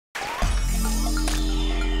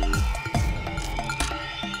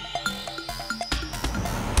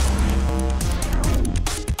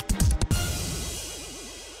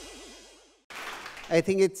I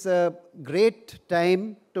think it's a great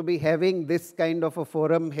time to be having this kind of a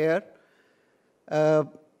forum here.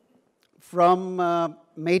 From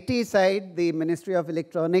MeitY side, the Ministry of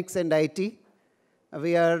Electronics and IT,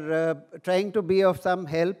 we are trying to be of some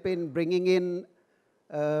help in bringing in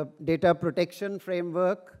data protection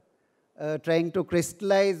framework, trying to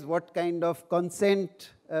crystallize what kind of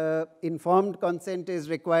consent, informed consent is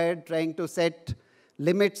required, trying to set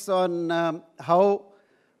limits on how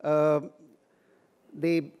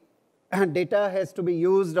the data has to be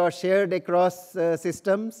used or shared across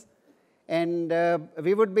systems. And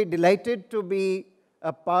we would be delighted to be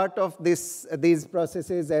a part of these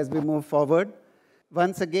processes as we move forward.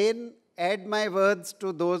 Once again, add my words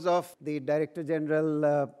to those of the Director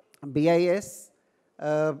General BIS.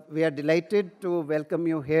 We are delighted to welcome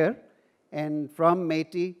you here. And from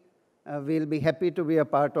MeitY, we'll be happy to be a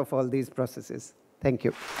part of all these processes. Thank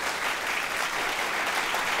you.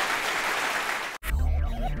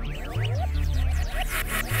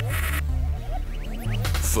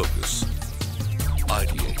 Focus,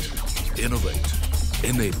 ideate, innovate,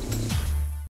 enable.